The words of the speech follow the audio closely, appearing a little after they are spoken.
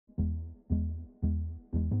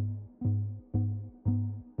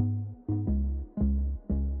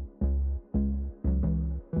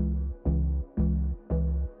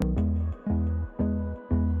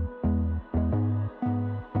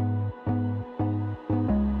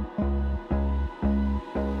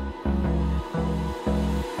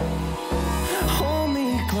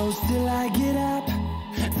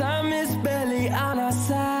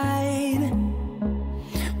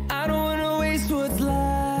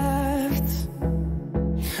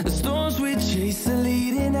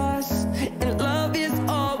your love is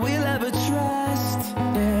all we'll ever trust.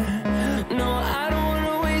 Yeah, no, I don't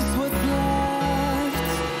wanna waste what's left.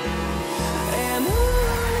 And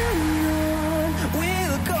on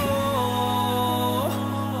we'll go,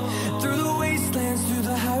 through the wastelands, through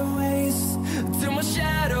the highways, till my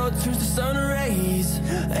shadow turns to sun rays.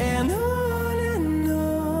 And on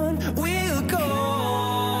we'll go,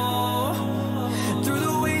 through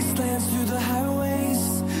the wastelands, through the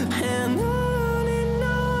highways, and on we'll go.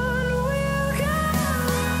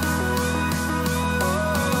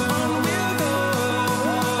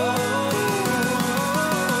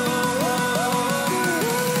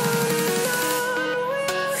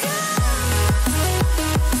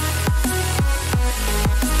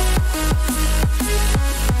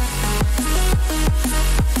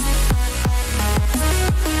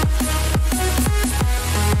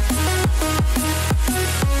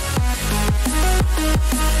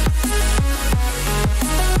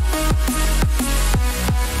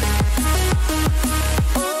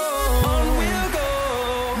 On we'll go.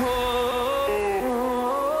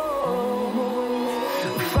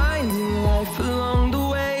 Finding life along the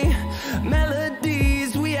way,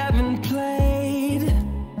 melodies we haven't played.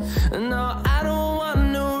 No, I don't want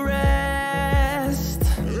no rest.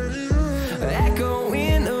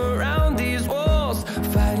 Echoing around these walls,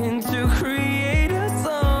 fighting to create a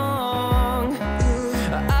song.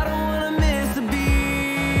 I don't wanna miss a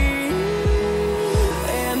beat.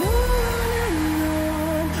 And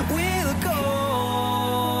on we'll go,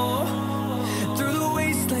 through the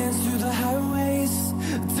wastelands, through the highways,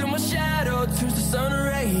 till my shadow turns to sun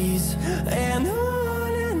rays. And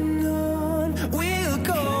on we'll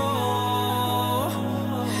go,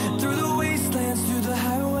 through the wastelands, through the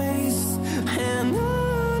highways, and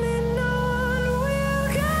on we'll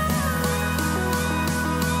go.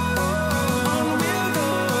 On we'll go.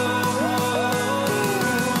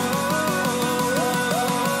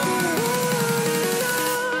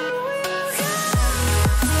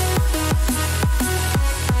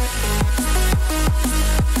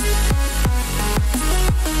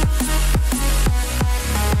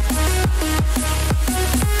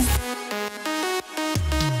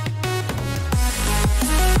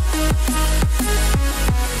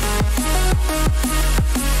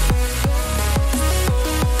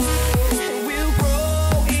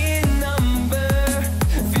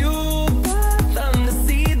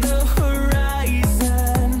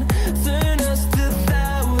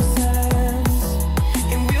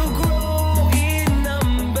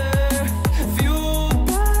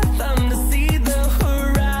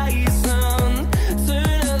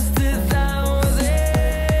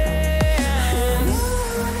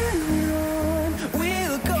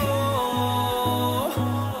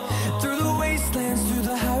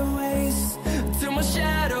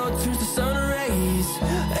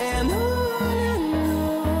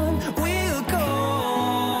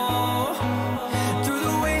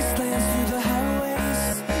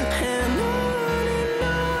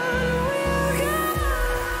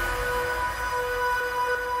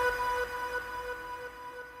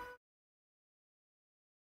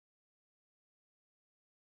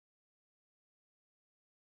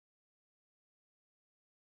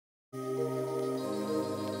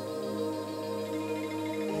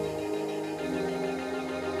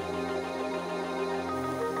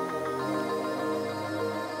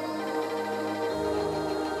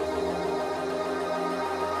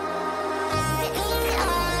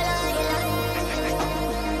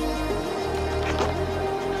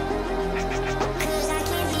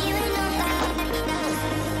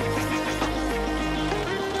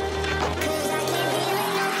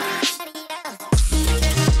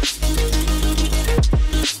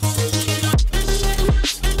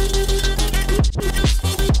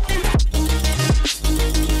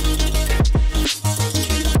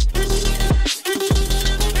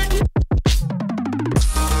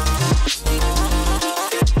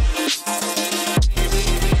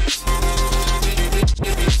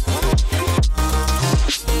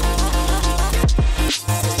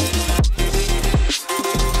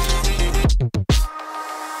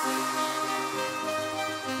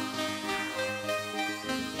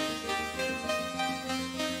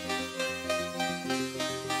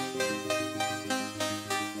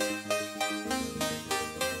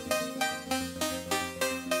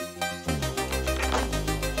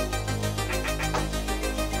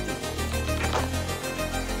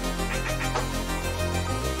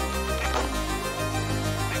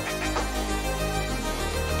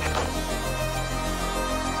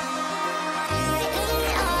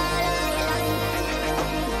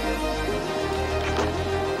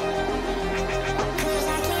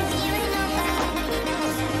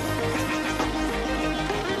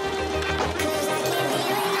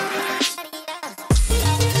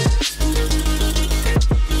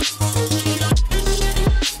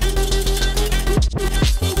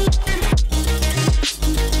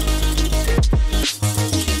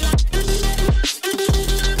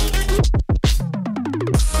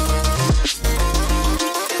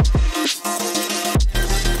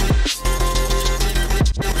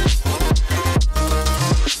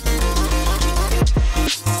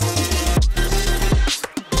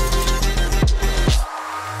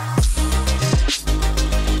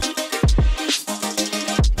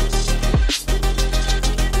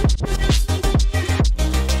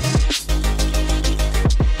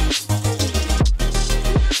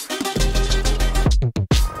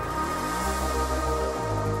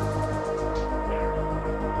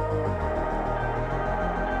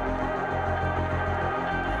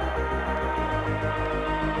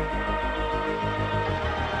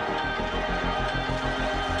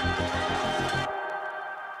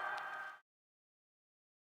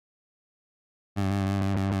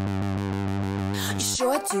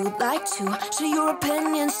 sure to like to share your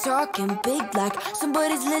opinions, talking big like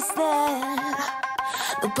somebody's listening.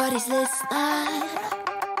 Nobody's listening.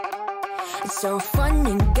 It's so fun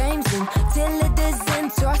and games until it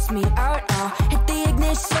doesn't toss me out. I'll hit the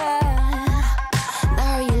ignition.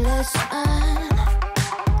 Now you listen.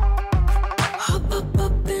 Hop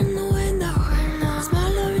up in the window.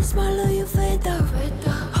 Smaller and smaller you fade out.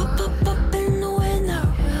 Hop up in the window.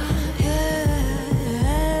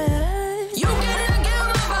 You cannot get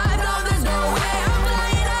my vibe, no there's no way. I'm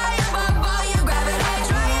flying high above all your gravity,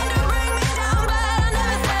 trying to bring me down, but I'll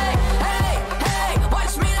never say, hey, hey,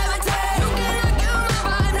 watch me levitate. You cannot get my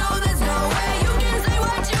vibe, no there's no way. You can say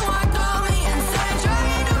what you want, call me insane,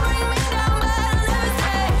 trying to bring me down, but I'll never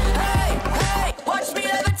say, hey, hey, watch me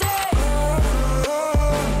levitate.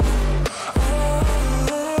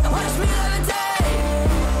 Watch me levitate.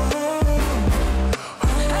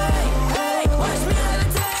 Hey, hey, watch me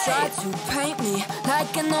levitate. Try to paint me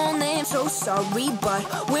like a no-name, so sorry, but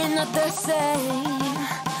we're not the same.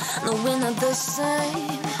 No, we're not the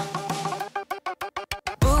same.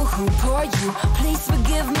 Boo-hoo, poor you, please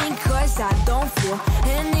forgive me, cause I don't feel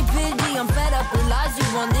any pity. I'm fed up with lies, you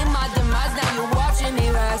wanted my demise, now you're watching me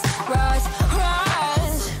rise, rise,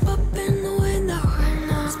 rise. Up in the window,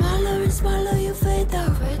 smaller and smaller you fade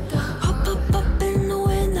out. Hop up in the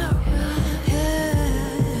window.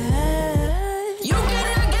 You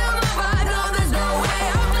cannot get my vibe, no there's no way.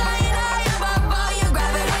 I'm flying high above all your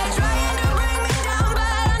gravity, trying to bring me down, but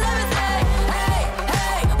I'll never say, hey,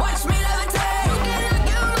 hey, watch me levitate. You cannot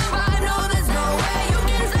get my vibe, no there's no way. You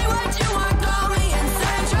can say what you want, call me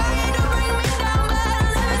insane, trying to bring me down, but I'll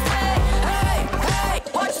never say, hey, hey,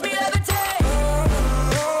 watch me levitate.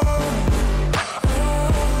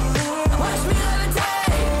 Watch me levitate.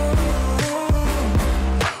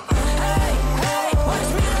 Hey, hey, watch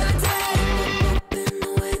me levitate. Up in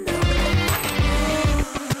the window.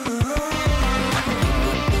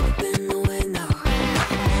 Up in the window.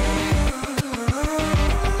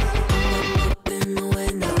 Up in the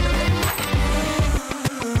window.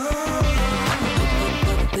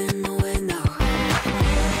 Up in the window.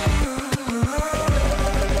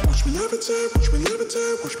 Watch me levitate, watch me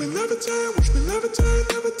levitate, watch me levitate, watch me levitate,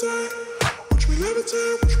 levitate. Watch me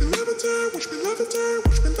levitate, watch me levitate, watch me levitate,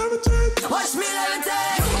 watch me levitate. Watch me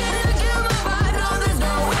levitate. You cannot get my vibe, no there's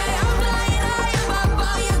no way. I'm flying high above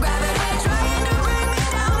all your gravity, trying to bring me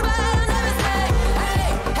down, but I'll never say, hey,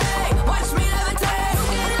 hey, watch me levitate. You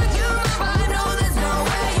cannot get my vibe, no there's no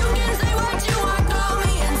way. You can say what you want, call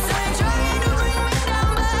me insane, trying to bring me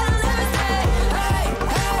down, but I'll never say, hey,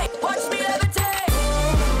 hey, watch me levitate.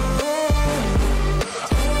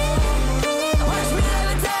 Watch me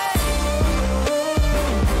levitate.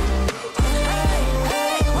 Hey,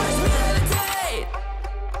 hey, watch me levitate.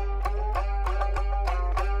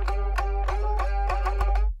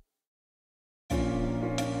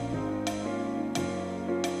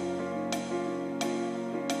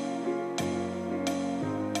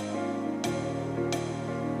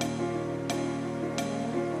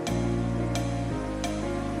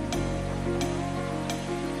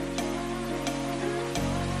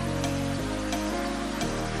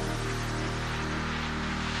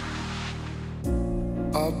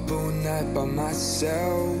 Up all night by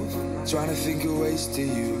myself, trying to figure ways to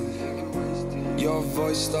you. Your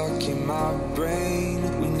voice stuck in my brain,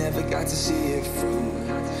 we never got to see it through.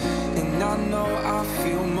 And I know I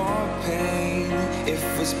feel more pain if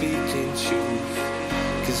we're speaking truth.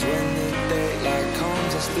 Cause when the daylight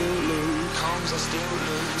comes, I still lose.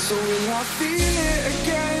 So will I feel it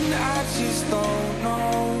again? I just don't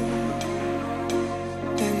know.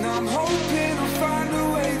 And I'm hoping I'll find a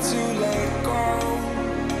way to let go.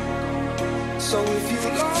 So if you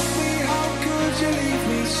love me, how could you leave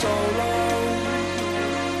me so low?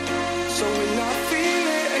 So will I feel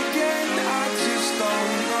it again? I just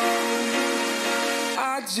don't know. I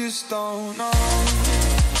just don't know.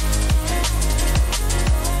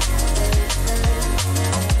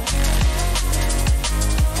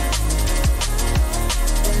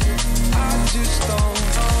 I just don't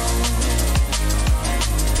know.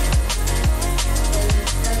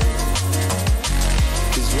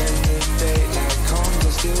 Cause when the daylight comes, I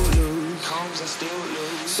still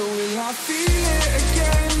lose. So will I feel it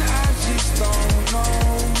again? I just don't know.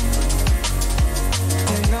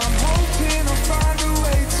 And I'm hoping I'll find a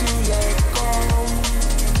way to let go.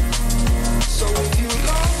 So if you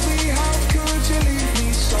love me, how could you leave me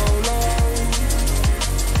so low?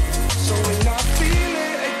 So will I feel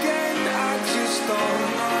it again? I just don't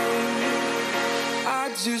know. I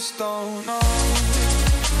just don't know.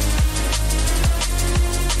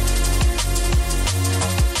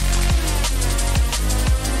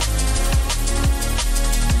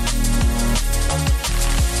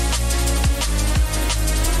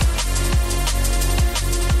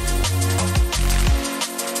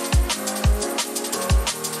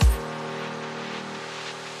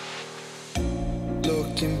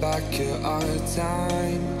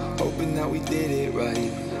 hoping that we did it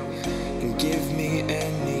right. And give me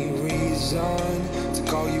any reason to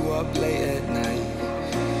call you up late at night.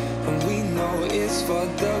 And we know it's for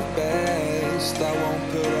the best, I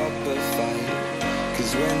won't put up a fight.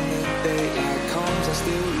 Cause when the daylight comes I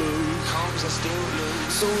still lose.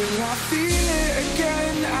 So will I feel it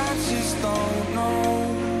again? I just don't know.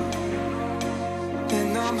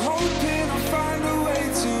 And I'm hoping I'll find a way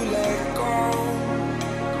to let go.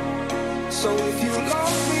 So if you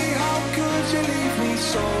love me, how could you leave me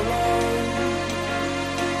so low?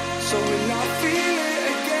 So will I feel it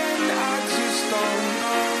again? I just don't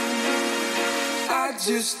know. I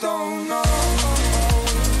just don't know.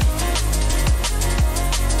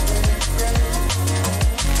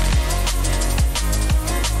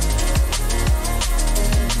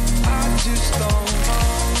 I just don't know.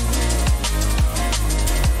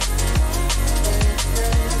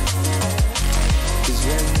 Cause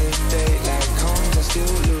when the daylight comes I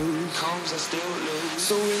still lose.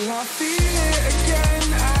 So will I feel it again?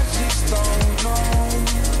 I just don't know.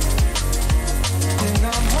 And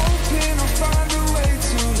I'm hoping I'll find a way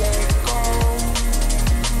to let go.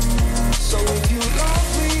 So if you love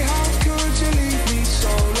me, how could you leave me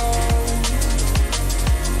so low?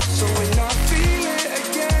 So will I feel it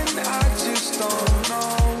again? I just don't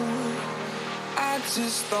know. I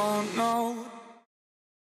just don't know.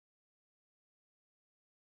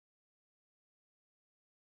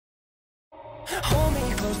 Hold me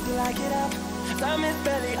close till I get up. Time is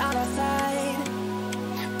barely on our side.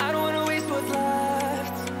 I don't wanna waste what's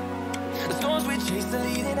left. The storms we chase are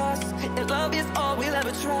leading us, and love is all we'll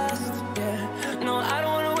ever trust. Yeah, no, I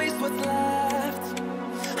don't wanna waste what's left.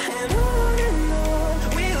 And on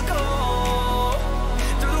we'll go,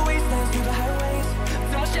 through the wastelands, through the highways,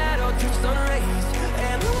 through my shadow, through sun rays.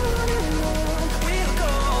 And on we'll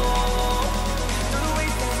go, through the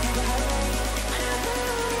wastelands, through the highways. And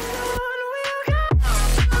on we'll go.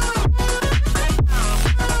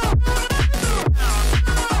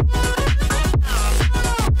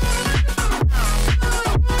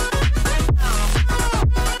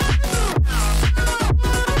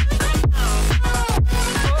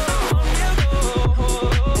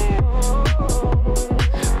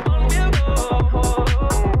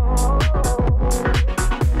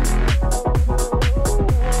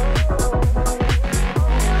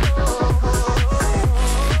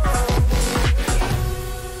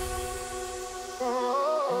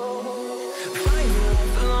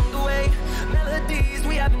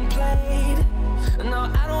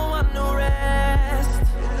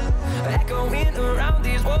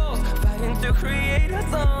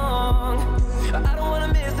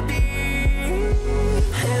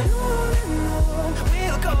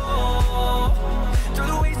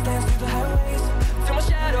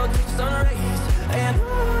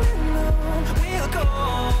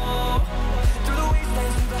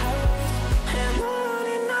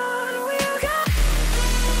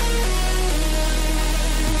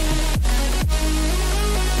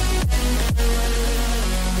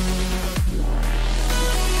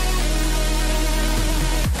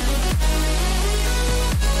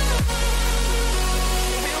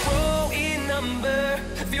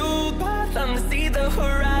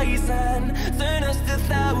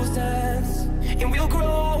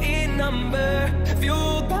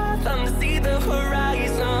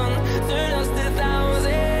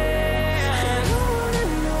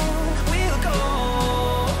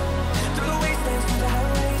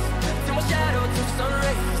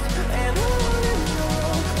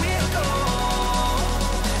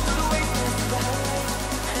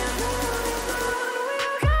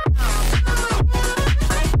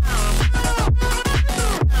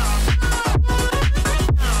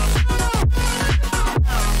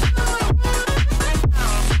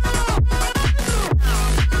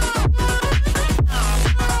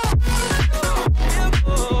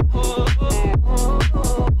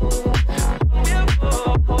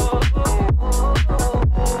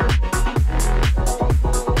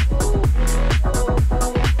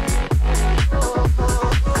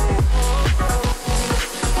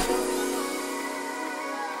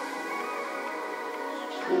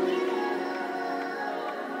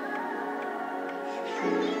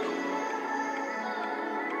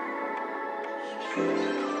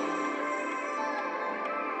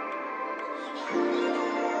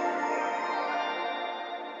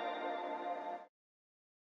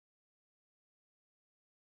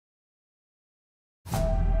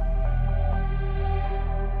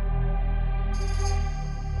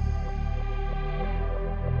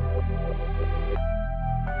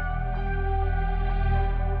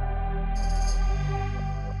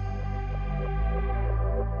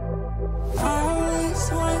 Always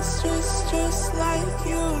one straight like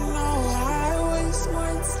you know I always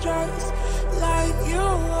want stress like you.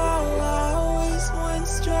 Oh, I always want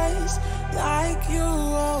stress like you.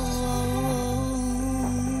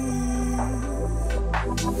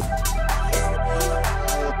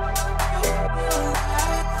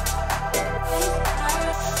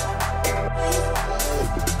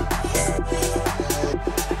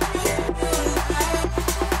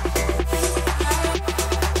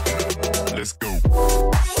 Let's go.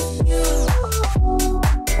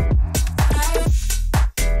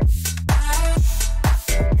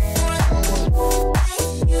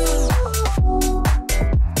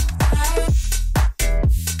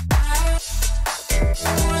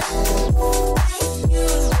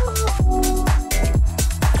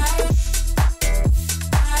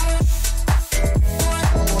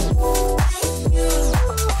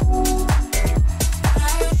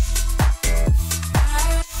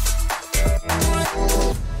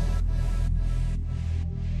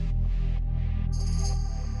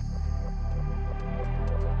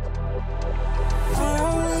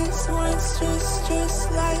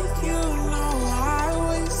 Just like you know I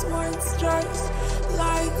always want stress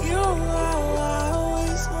like you. Oh, I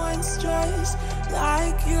always want stress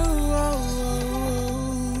like you.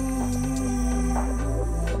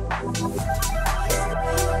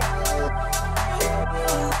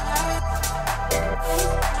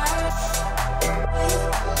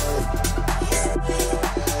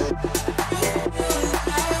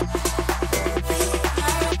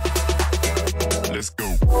 Let's go.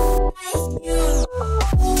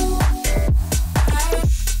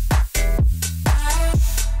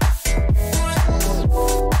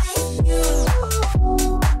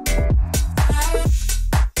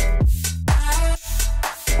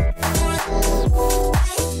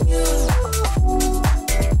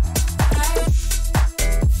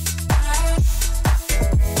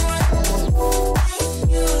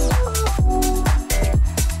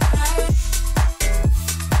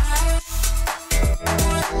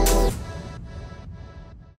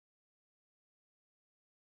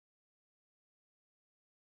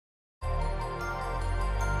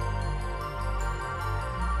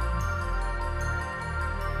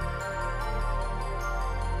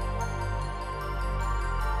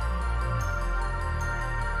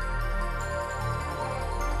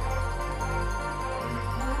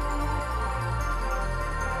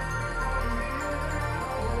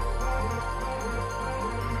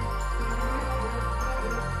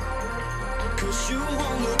 You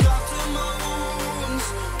won't look after my wounds.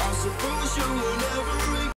 I suppose you will never